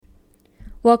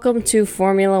Welcome to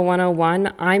Formula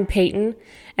 101. I'm Peyton,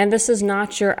 and this is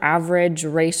not your average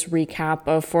race recap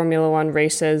of Formula One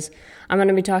races. I'm going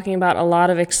to be talking about a lot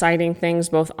of exciting things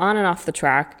both on and off the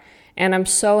track, and I'm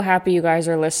so happy you guys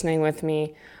are listening with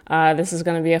me. This is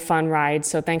going to be a fun ride,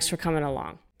 so thanks for coming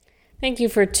along. Thank you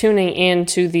for tuning in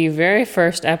to the very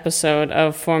first episode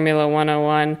of Formula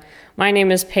 101. My name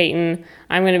is Peyton.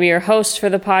 I'm going to be your host for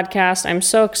the podcast. I'm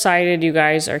so excited you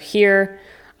guys are here.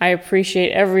 I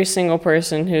appreciate every single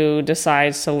person who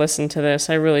decides to listen to this.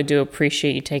 I really do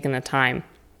appreciate you taking the time.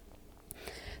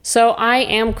 So I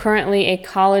am currently a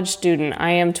college student. I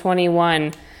am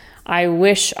 21. I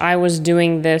wish I was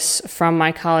doing this from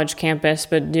my college campus,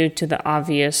 but due to the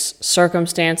obvious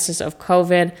circumstances of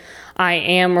COVID, I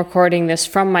am recording this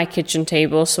from my kitchen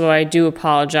table, so I do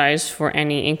apologize for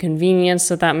any inconvenience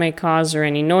that may cause or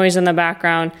any noise in the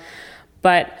background.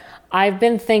 But I've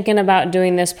been thinking about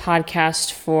doing this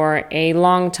podcast for a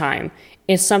long time.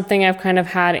 It's something I've kind of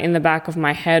had in the back of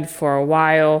my head for a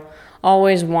while.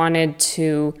 Always wanted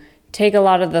to take a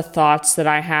lot of the thoughts that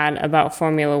I had about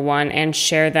Formula One and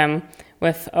share them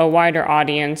with a wider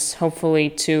audience, hopefully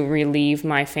to relieve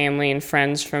my family and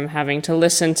friends from having to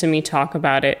listen to me talk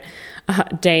about it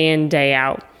day in, day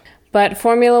out. But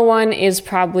Formula One is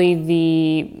probably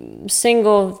the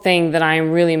single thing that I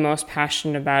am really most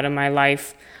passionate about in my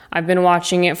life. I've been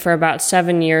watching it for about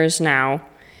 7 years now,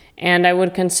 and I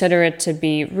would consider it to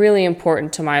be really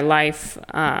important to my life,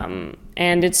 and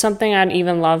it's something I'd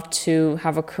even love to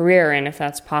have a career in if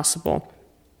that's possible.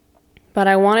 But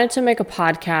I wanted to make a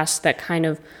podcast that kind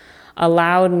of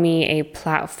allowed me a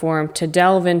platform to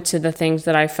delve into the things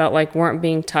that I felt like weren't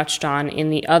being touched on in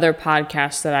the other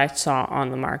podcasts that I saw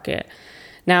on the market.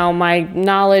 Now, my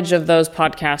knowledge of those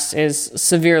podcasts is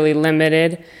severely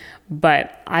limited,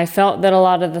 but I felt that a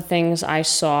lot of the things I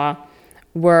saw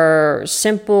were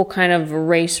simple kind of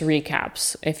race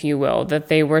recaps, if you will, that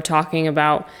they were talking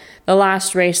about the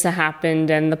last race that happened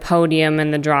and the podium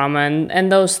and the drama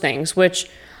and those things, which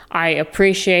I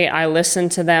appreciate. I listen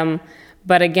to them.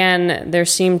 But again, there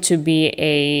seemed to be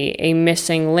a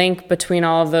missing link between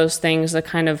all of those things that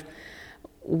kind of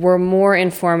were more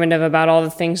informative about all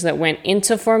the things that went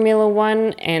into Formula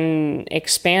One and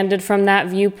expanded from that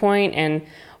viewpoint and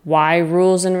why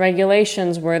rules and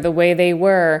regulations were the way they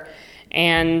were,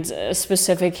 and a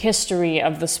specific history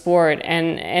of the sport,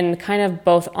 and kind of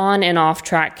both on and off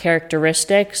track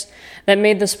characteristics that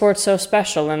made the sport so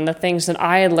special, and the things that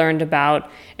I had learned about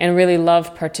and really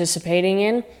loved participating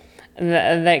in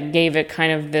that gave it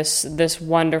kind of this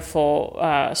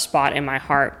wonderful spot in my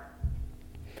heart.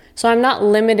 So I'm not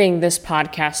limiting this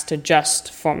podcast to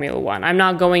just Formula One. I'm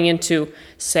not going into,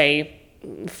 say,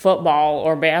 football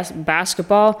or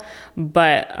basketball,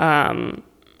 but no,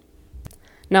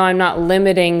 I'm not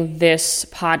limiting this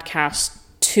podcast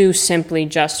to simply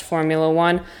just Formula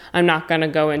One. I'm not going to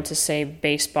go into, say,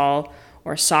 baseball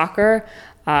or soccer,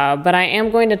 but I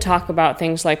am going to talk about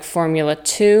things like Formula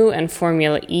 2 and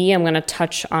Formula E. I'm going to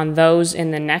touch on those in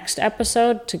the next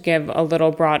episode to give a little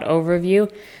broad overview,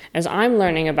 as I'm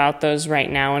learning about those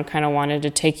right now and kind of wanted to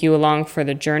take you along for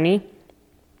the journey.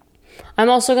 I'm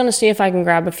also going to see if I can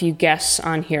grab a few guests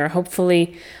on here.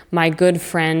 Hopefully my good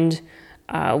friend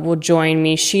will join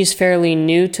me. She's fairly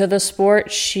new to the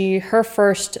sport. Her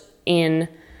first in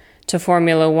to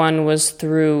Formula One was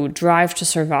through Drive to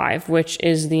Survive, which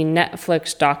is the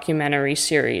Netflix documentary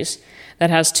series that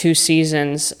has 2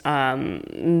 seasons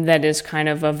that is kind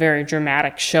of a very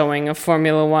dramatic showing of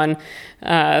Formula One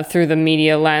through the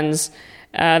media lens.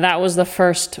 That was the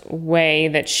first way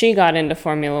that she got into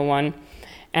Formula One.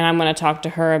 And I'm going to talk to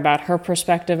her about her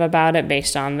perspective about it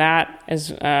based on that,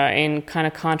 as in kind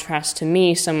of contrast to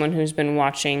me, someone who's been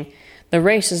watching the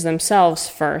races themselves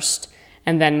first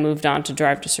and then moved on to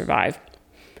Drive to Survive.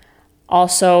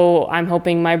 Also, I'm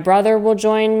hoping my brother will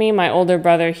join me, my older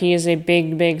brother. He is a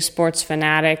big sports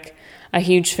fanatic, a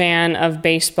huge fan of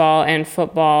baseball and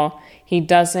football. He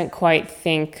doesn't quite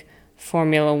think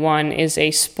Formula One is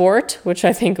a sport, which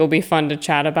I think will be fun to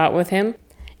chat about with him.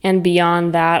 And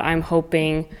beyond that, I'm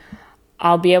hoping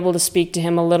I'll be able to speak to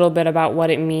him a little bit about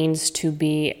what it means to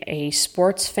be a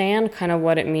sports fan, kind of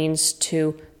what it means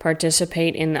to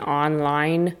participate in the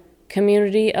online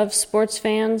community of sports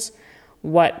fans,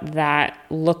 what that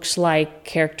looks like,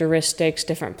 characteristics,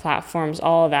 different platforms,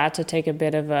 all of that, to take a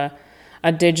bit of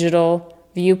a digital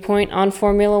viewpoint on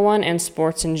Formula One and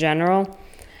sports in general,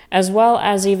 as well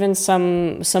as even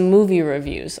some movie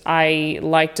reviews. I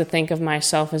like to think of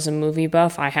myself as a movie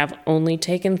buff. I have only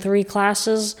taken 3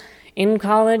 classes in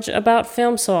college about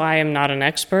film, so I am not an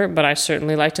expert, but I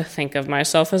certainly like to think of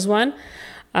myself as one.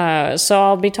 So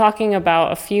I'll be talking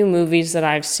about a few movies that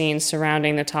I've seen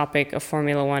surrounding the topic of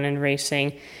Formula One and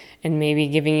racing, and maybe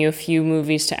giving you a few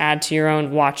movies to add to your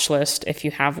own watch list if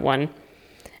you have one.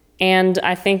 And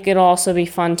I think it'll also be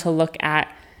fun to look at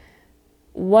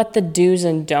what the do's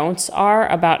and don'ts are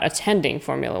about attending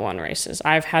Formula One races.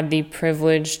 I've had the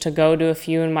privilege to go to a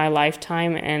few in my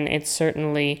lifetime, and it's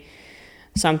certainly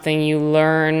something you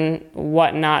learn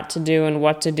what not to do and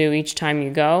what to do each time you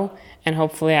go. And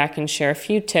hopefully I can share a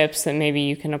few tips that maybe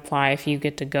you can apply if you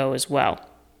get to go as well.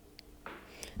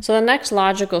 So the next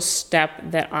logical step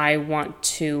that I want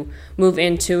to move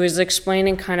into is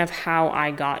explaining kind of how I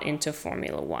got into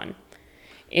Formula One.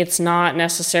 It's not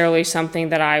necessarily something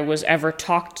that I was ever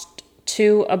talked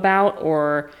to about,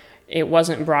 or it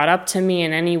wasn't brought up to me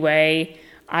in any way.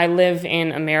 I live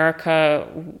in America.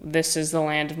 This is the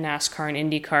land of NASCAR and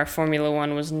IndyCar. Formula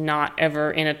One was not ever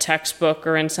in a textbook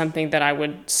or in something that I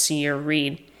would see or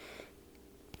read.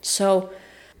 So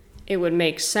it would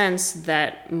make sense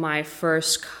that my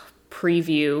first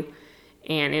preview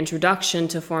and introduction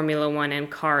to Formula One and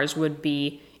cars would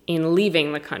be in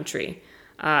leaving the country.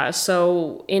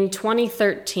 So in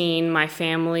 2013, my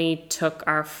family took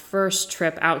our first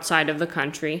trip outside of the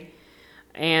country,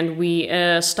 and we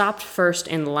stopped first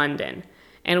in London.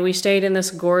 And we stayed in this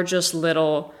gorgeous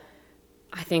little,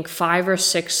 I think, 5 or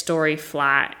 6 story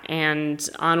flat. And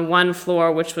on one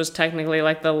floor, which was technically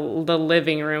like the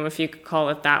living room, if you could call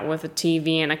it that, with a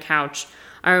TV and a couch,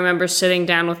 I remember sitting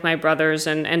down with my brothers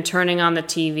and turning on the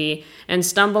TV and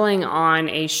stumbling on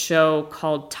a show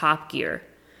called Top Gear.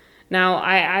 Now,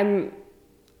 I'm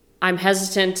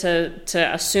hesitant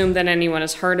to assume that anyone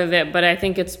has heard of it, but I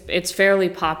think it's fairly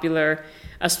popular,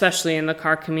 especially in the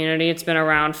car community. It's been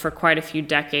around for quite a few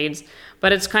decades,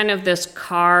 but it's kind of this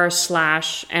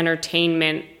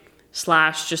car/entertainment/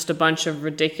 just a bunch of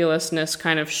ridiculousness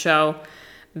kind of show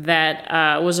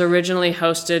that was originally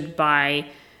hosted by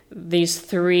these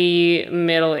 3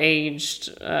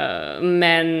 middle-aged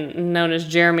men known as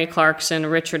Jeremy Clarkson,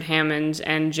 Richard Hammond,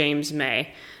 and James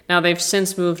May. Now, they've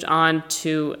since moved on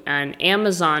to an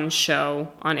Amazon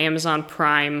show on Amazon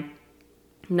Prime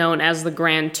known as the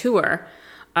Grand Tour,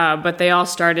 but they all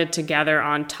started together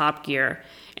on Top Gear.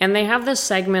 And they have this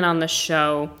segment on the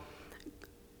show,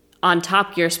 on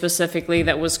Top Gear specifically,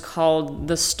 that was called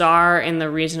The Star in the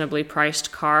Reasonably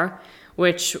Priced Car,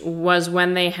 which was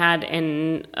when they had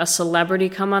a celebrity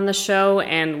come on the show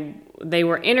and they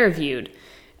were interviewed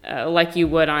like you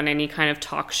would on any kind of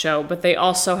talk show, but they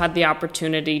also had the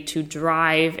opportunity to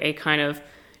drive a kind of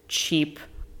cheap,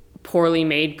 poorly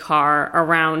made car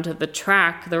around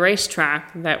the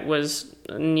racetrack that was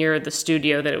near the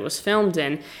studio that it was filmed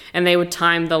in, and they would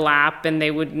time the lap, and they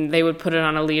would put it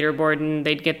on a leaderboard, and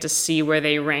they'd get to see where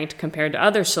they ranked compared to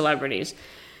other celebrities.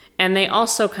 And they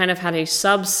also kind of had a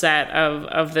subset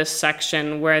of this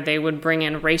section where they would bring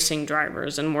in racing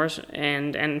drivers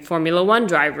and Formula One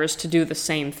drivers to do the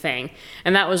same thing.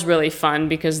 And that was really fun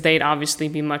because they'd obviously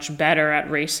be much better at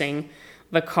racing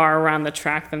the car around the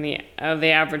track than the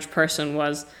average person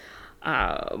was.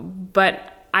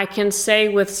 But I can say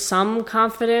with some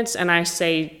confidence, and I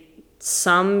say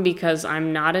some because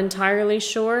I'm not entirely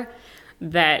sure,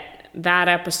 that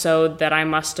episode that I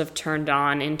must have turned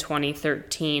on in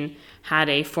 2013 had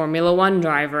a Formula One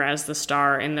driver as the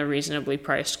star in the reasonably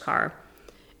priced car.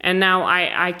 And now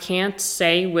I can't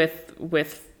say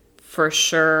with for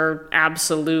sure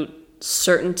absolute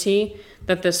certainty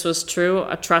that this was true.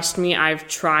 Trust me, I've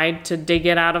tried to dig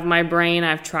it out of my brain.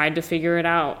 I've tried to figure it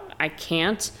out. I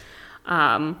can't.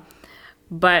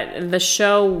 But the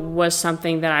show was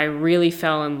something that I really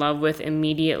fell in love with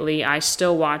immediately. I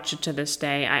still watch it to this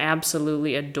day. I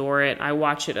absolutely adore it. I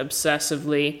watch it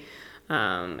obsessively.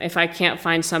 If I can't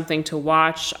find something to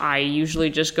watch, I usually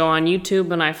just go on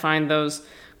YouTube and I find those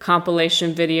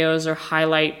compilation videos or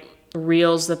highlight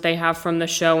reels that they have from the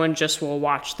show and just will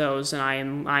watch those,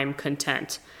 and I'm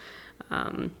content.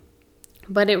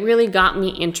 But it really got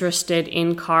me interested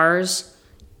in cars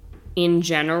in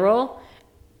general,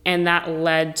 and that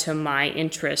led to my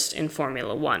interest in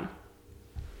Formula One.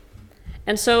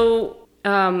 And so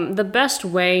the best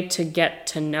way to get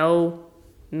to know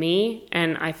me,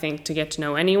 and I think to get to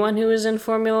know anyone who is in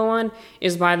Formula One,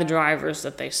 is by the drivers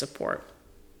that they support.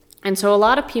 And so a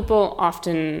lot of people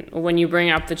often, when you bring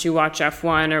up that you watch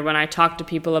F1, or when I talk to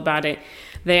people about it,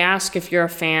 they ask if you're a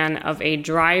fan of a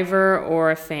driver or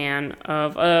a fan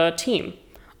of a team.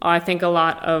 I think a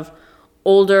lot of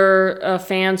older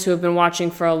fans who have been watching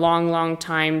for a long, long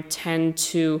time tend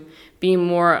to be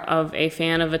more of a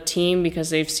fan of a team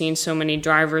because they've seen so many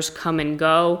drivers come and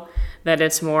go that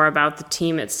it's more about the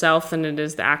team itself than it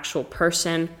is the actual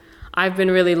person. I've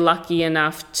been really lucky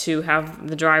enough to have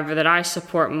the driver that I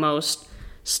support most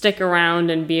stick around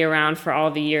and be around for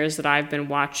all the years that I've been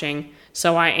watching.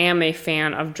 So I am a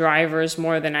fan of drivers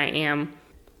more than I am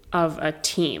of a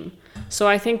team. So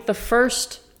I think the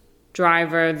first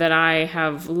driver that I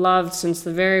have loved since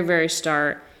the very, very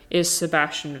start is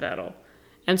Sebastian Vettel.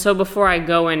 And so before I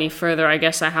go any further, I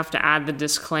guess I have to add the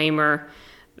disclaimer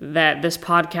that this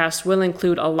podcast will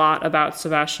include a lot about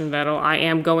Sebastian Vettel. I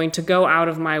am going to go out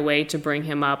of my way to bring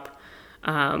him up.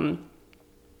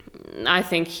 I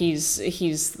think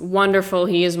he's wonderful.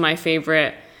 He is my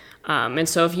favorite. And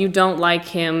so if you don't like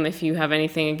him, if you have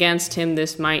anything against him,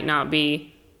 this might not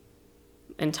be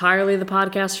entirely the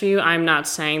podcast for you. I'm not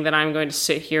saying that I'm going to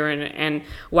sit here and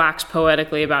wax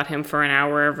poetically about him for an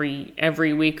hour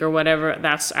every week or whatever.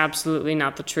 That's absolutely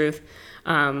not the truth.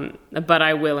 But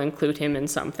I will include him in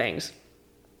some things.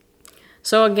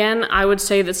 So again, I would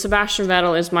say that Sebastian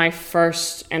Vettel is my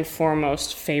first and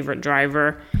foremost favorite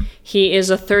driver. He is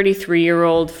a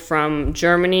 33-year-old from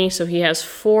Germany, so he has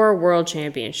 4 world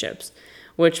championships,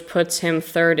 which puts him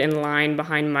third in line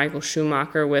behind Michael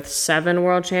Schumacher with 7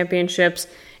 world championships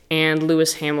and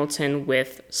Lewis Hamilton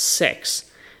with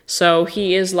 6. So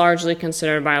he is largely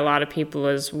considered by a lot of people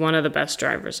as one of the best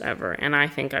drivers ever, and I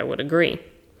think I would agree.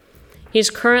 He's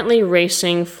currently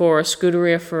racing for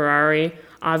Scuderia Ferrari.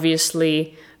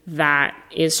 Obviously, that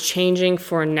is changing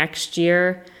for next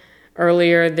year.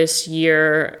 Earlier this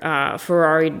year,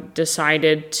 Ferrari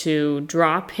decided to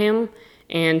drop him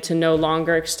and to no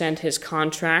longer extend his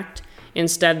contract.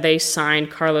 Instead, they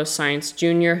signed Carlos Sainz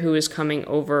Jr., who is coming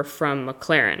over from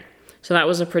McLaren. So that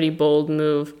was a pretty bold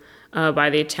move by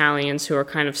the Italians, who are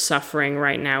kind of suffering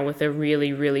right now with a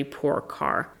really, really poor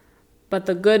car. But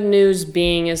the good news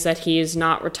being is that he is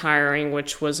not retiring,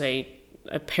 which was a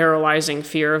paralyzing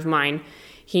fear of mine.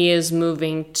 He is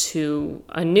moving to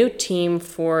a new team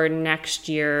for next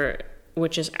year,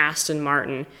 which is Aston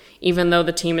Martin. Even though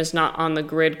the team is not on the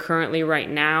grid currently right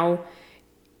now,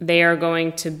 they are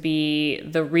going to be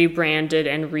the rebranded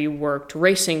and reworked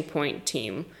Racing Point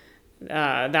team.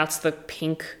 That's the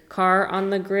pink car on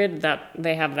the grid. That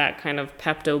they have that kind of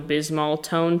Pepto-Bismol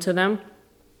tone to them.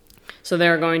 So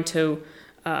they're going to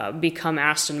become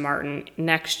Aston Martin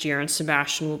next year, and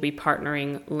Sebastian will be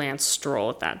partnering Lance Stroll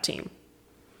at that team.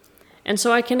 And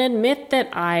so I can admit that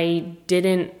I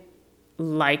didn't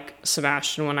like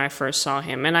Sebastian when I first saw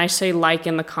him. And I say like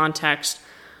in the context,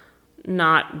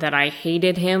 not that I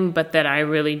hated him, but that I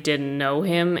really didn't know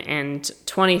him. And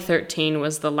 2013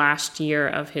 was the last year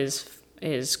of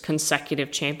his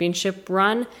consecutive championship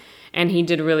run, and he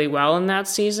did really well in that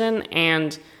season.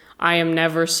 And I am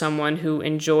never someone who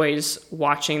enjoys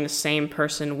watching the same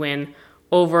person win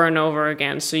over and over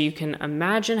again. So you can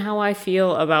imagine how I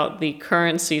feel about the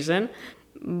current season.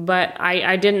 But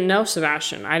I didn't know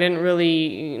Sebastian. I didn't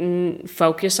really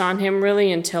focus on him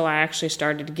really until I actually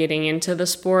started getting into the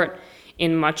sport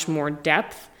in much more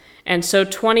depth. And so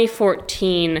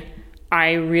 2014,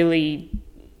 I really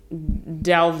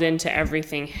delved into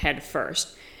everything head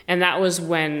first. And that was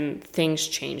when things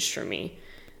changed for me.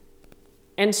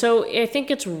 And so I think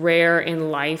it's rare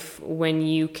in life when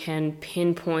you can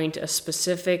pinpoint a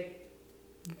specific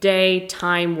day,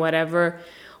 time, whatever,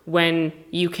 when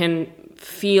you can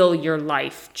feel your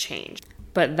life change.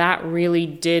 But that really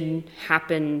did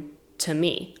happen to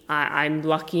me. I'm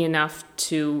lucky enough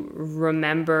to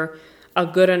remember a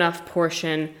good enough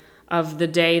portion of the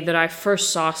day that I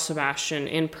first saw Sebastian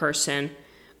in person,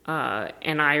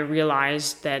 and I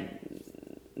realized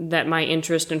that my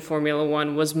interest in Formula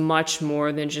One was much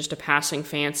more than just a passing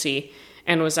fancy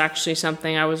and was actually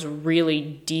something I was really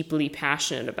deeply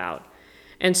passionate about.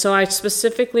 And so I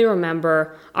specifically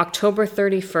remember October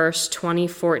 31st,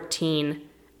 2014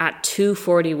 at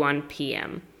 2:41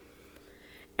 p.m.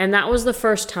 And that was the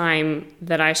first time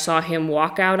that I saw him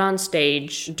walk out on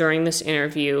stage during this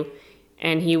interview,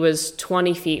 and he was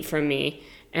 20 feet from me.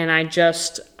 And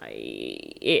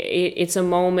it's a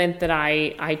moment that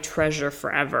I treasure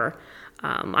forever.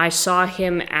 I saw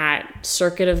him at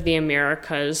Circuit of the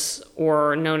Americas,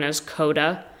 or known as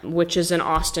COTA, which is in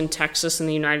Austin, Texas in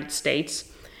the United States.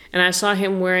 And I saw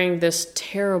him wearing this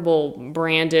terrible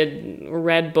branded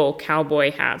Red Bull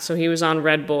cowboy hat. So he was on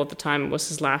Red Bull at the time. It was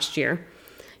his last year.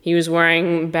 He was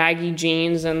wearing baggy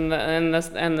jeans and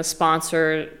the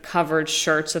sponsor covered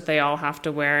shirts that they all have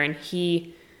to wear. And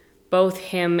both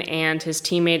him and his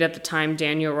teammate at the time,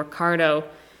 Daniel Ricciardo,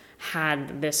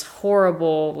 had this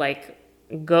horrible,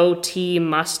 goatee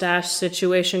mustache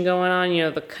situation going on.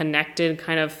 The connected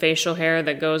kind of facial hair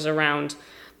that goes around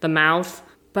the mouth.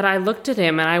 But I looked at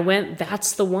him and I went,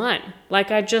 that's the one.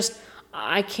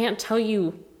 I can't tell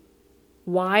you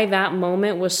why that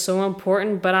moment was so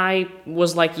important, but I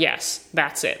was like, yes,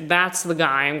 that's it. That's the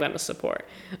guy I'm going to support.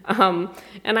 And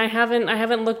I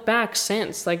haven't looked back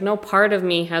since. Like, no part of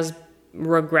me has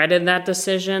regretted that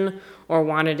decision or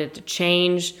wanted it to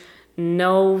change.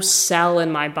 No cell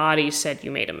in my body said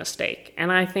you made a mistake.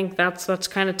 And I think that's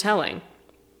kind of telling.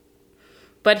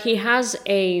 But he has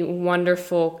a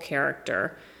wonderful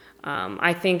character.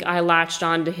 I think I latched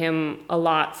onto him a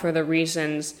lot for the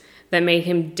reasons that made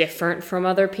him different from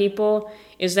other people,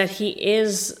 is that he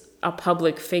is a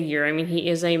public figure. I mean, he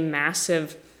is a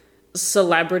massive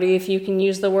celebrity, if you can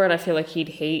use the word. I feel like he'd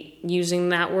hate using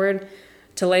that word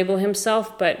to label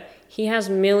himself, but he has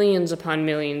millions upon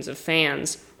millions of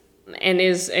fans and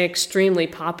is extremely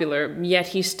popular, yet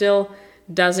he still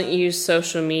doesn't use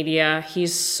social media.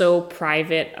 He's so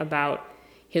private about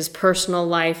his personal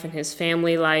life and his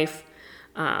family life.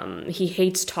 He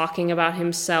hates talking about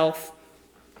himself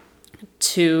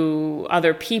to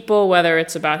other people, whether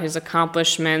it's about his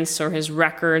accomplishments or his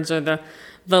records or the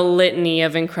litany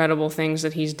of incredible things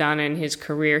that he's done in his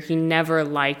career. He never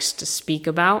likes to speak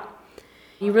about.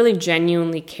 He really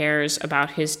genuinely cares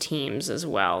about his teams as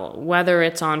well, whether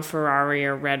it's on Ferrari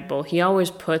or Red Bull. He always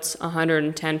puts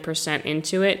 110%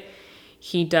 into it.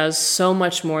 He does so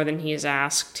much more than he is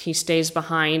asked. He stays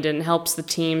behind and helps the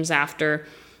teams after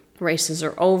races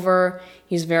are over.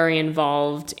 He's very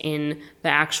involved in the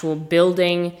actual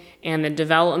building and the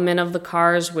development of the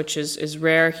cars, which is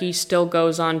rare. He still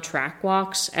goes on track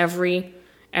walks every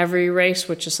race,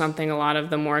 which is something a lot of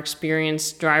the more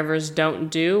experienced drivers don't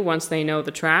do once they know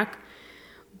the track.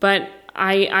 But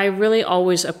I really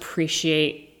always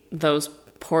appreciate those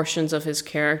portions of his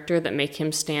character that make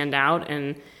him stand out,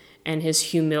 and his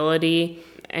humility,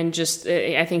 and just,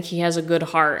 I think he has a good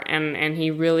heart, and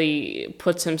he really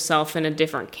puts himself in a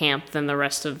different camp than the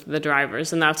rest of the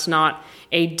drivers. And that's not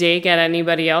a dig at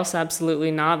anybody else,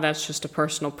 absolutely not. That's just a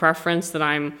personal preference that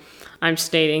I'm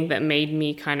stating that made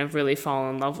me kind of really fall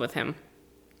in love with him.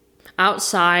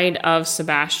 Outside of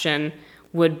Sebastian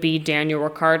would be Daniel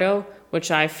Ricciardo,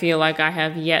 which I feel like I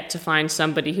have yet to find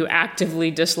somebody who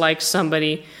actively dislikes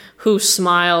somebody who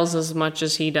smiles as much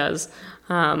as he does.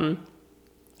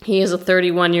 He is a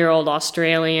 31-year-old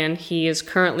Australian. He is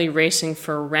currently racing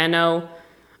for Renault,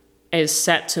 is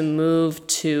set to move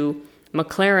to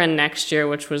McLaren next year,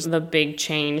 which was the big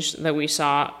change that we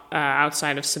saw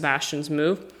outside of Sebastian's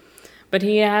move. But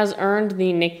he has earned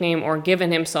the nickname, or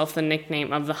given himself the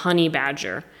nickname, of the Honey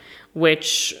Badger,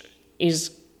 which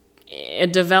is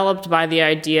developed by the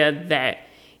idea that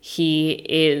he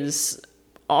is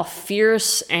all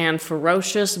fierce and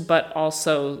ferocious, but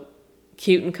also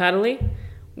cute and cuddly,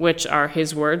 which are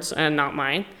his words and not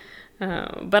mine.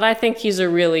 But I think he's a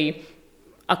really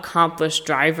accomplished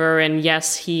driver, and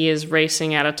yes, he is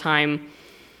racing at a time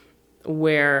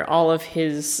where all of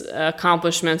his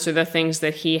accomplishments or the things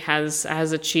that he has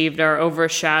achieved are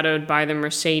overshadowed by the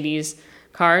Mercedes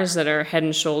cars that are head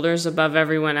and shoulders above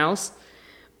everyone else.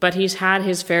 But he's had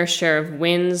his fair share of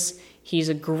wins. He's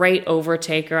a great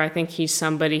overtaker. I think he's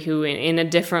somebody who in a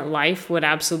different life would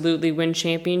absolutely win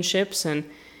championships and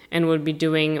would be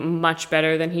doing much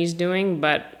better than he's doing.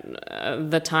 But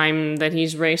the time that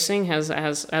he's racing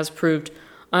has proved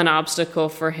an obstacle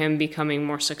for him becoming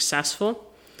more successful.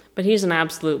 But he's an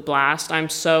absolute blast. I'm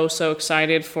so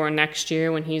excited for next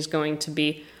year when he's going to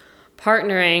be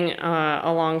partnering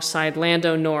alongside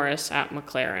Lando Norris at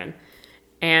McLaren.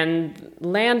 And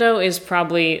Lando is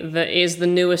probably the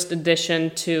newest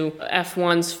addition to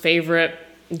F1's favorite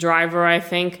driver, I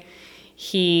think.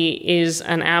 He is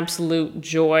an absolute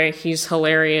joy. He's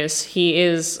hilarious. He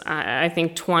is, I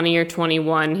think, 20 or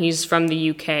 21. He's from the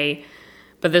UK,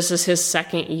 but this is his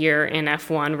second year in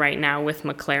F1 right now with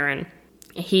McLaren.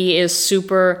 He is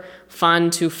super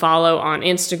fun to follow on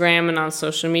Instagram and on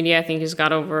social media. I think he's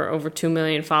got over 2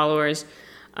 million followers.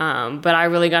 But I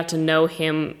really got to know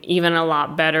him even a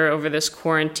lot better over this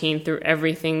quarantine through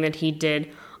everything that he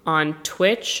did on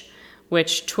Twitch,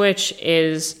 which Twitch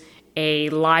is a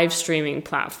live streaming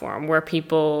platform where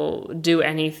people do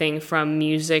anything from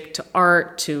music to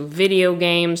art to video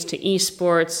games to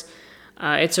esports.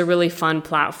 It's a really fun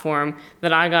platform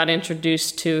that I got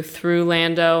introduced to through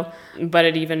Lando, but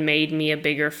it even made me a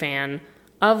bigger fan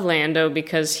of Lando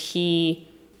because he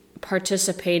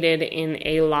participated in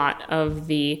a lot of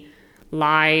the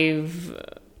live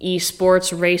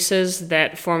esports races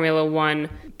that Formula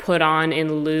One put on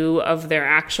in lieu of their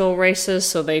actual races.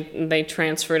 So they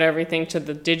transferred everything to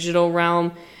the digital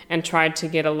realm and tried to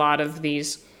get a lot of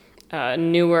these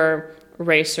newer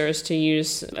racers to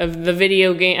use the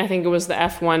video game. I think it was the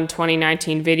F1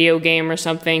 2019 video game or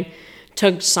something,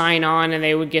 to sign on and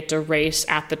they would get to race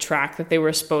at the track that they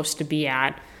were supposed to be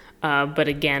at, but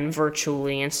again,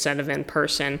 virtually instead of in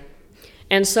person.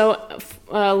 And so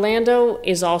Lando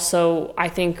is also, I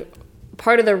think,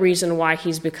 part of the reason why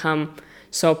he's become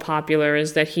so popular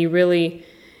is that he really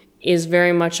is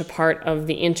very much a part of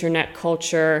the internet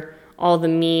culture, all the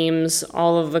memes,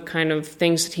 all of the kind of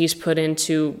things that he's put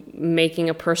into making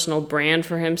a personal brand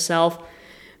for himself,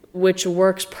 which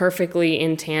works perfectly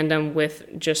in tandem with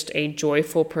just a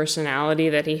joyful personality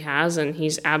that he has. And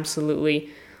he's absolutely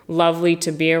lovely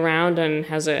to be around and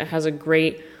has a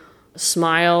great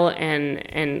smile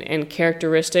and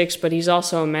characteristics, but he's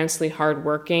also immensely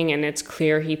hardworking, and it's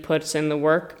clear he puts in the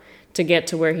work to get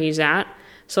to where he's at.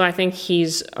 So I think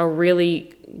he's a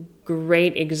really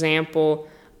great example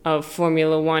of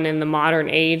Formula One in the modern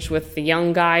age, with the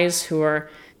young guys who are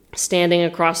standing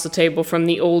across the table from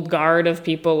the old guard of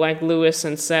people like Lewis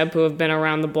and Seb, who have been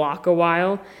around the block a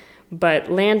while. But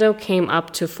Lando came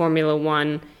up to Formula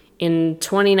One in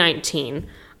 2019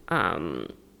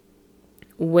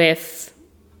 with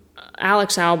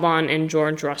Alex Albon and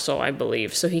George Russell, I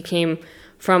believe. So he came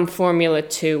from Formula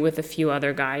 2 with a few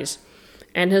other guys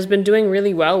and has been doing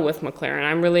really well with McLaren.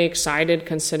 I'm really excited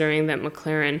considering that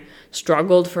McLaren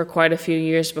struggled for quite a few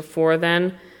years before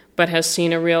then, but has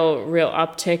seen a real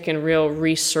uptick and real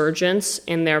resurgence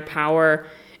in their power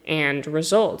and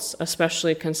results,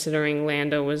 especially considering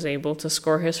Lando was able to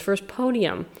score his first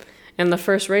podium in the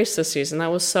first race this season.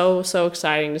 That was so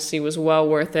exciting to see. It was well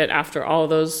worth it after all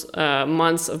those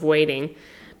months of waiting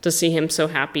to see him so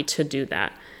happy to do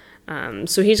that.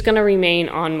 So he's going to remain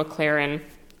on McLaren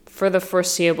for the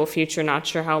foreseeable future, not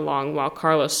sure how long, while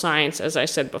Carlos Sainz, as I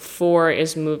said before,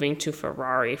 is moving to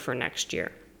Ferrari for next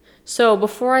year. So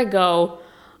before I go,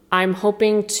 I'm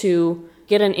hoping to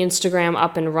get an Instagram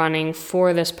up and running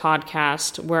for this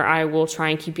podcast where I will try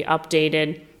and keep you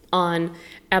updated on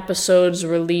episodes,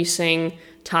 releasing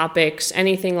topics,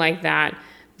 anything like that.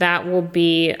 That will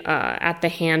be at the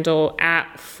handle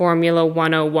at Formula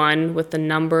 101 with the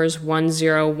numbers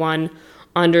 101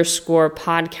 _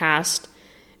 podcast.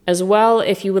 As well,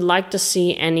 if you would like to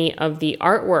see any of the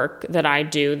artwork that I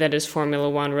do that is Formula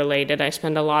One related, I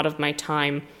spend a lot of my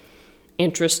time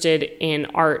interested in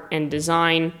art and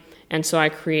design, and so I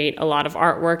create a lot of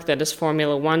artwork that is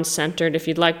Formula One centered. If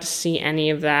you'd like to see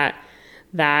any of that,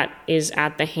 that is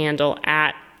at the handle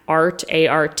at art,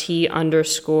 ART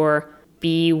 _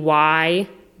 BY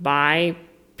by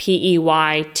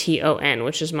PEYTON,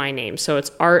 which is my name. So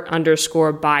it's art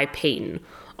 _ by Peyton,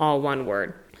 all one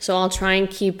word. So I'll try and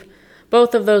keep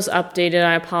both of those updated.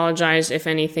 I apologize if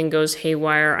anything goes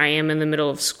haywire. I am in the middle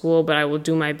of school, but I will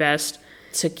do my best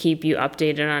to keep you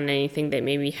updated on anything that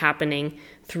may be happening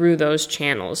through those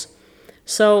channels.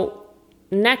 So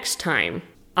next time,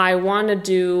 I want to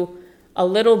do a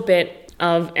little bit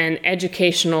of an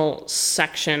educational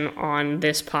section on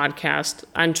this podcast.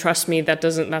 And trust me,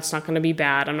 that's not going to be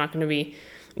bad. I'm not going to be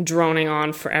droning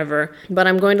on forever, but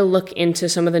I'm going to look into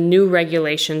some of the new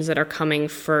regulations that are coming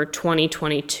for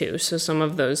 2022. So some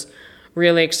of those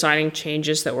really exciting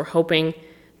changes that we're hoping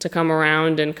to come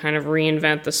around and kind of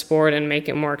reinvent the sport and make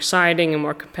it more exciting and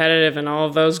more competitive and all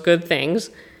of those good things.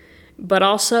 But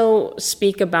also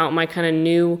speak about my kind of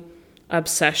new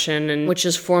obsession, which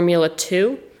is Formula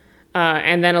 2,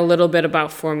 and then a little bit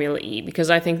about Formula E, because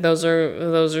I think those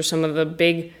are some of the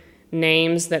big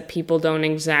names that people don't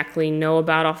exactly know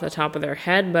about off the top of their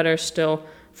head, but are still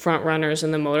front runners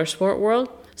in the motorsport world.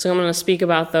 So I'm going to speak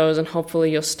about those, and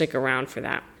hopefully you'll stick around for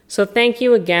that. So thank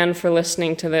you again for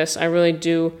listening to this. I really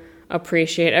do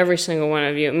appreciate every single one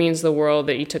of you. It means the world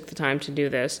that you took the time to do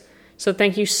this. So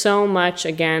thank you so much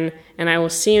again, and I will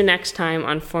see you next time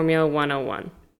on Formula 101.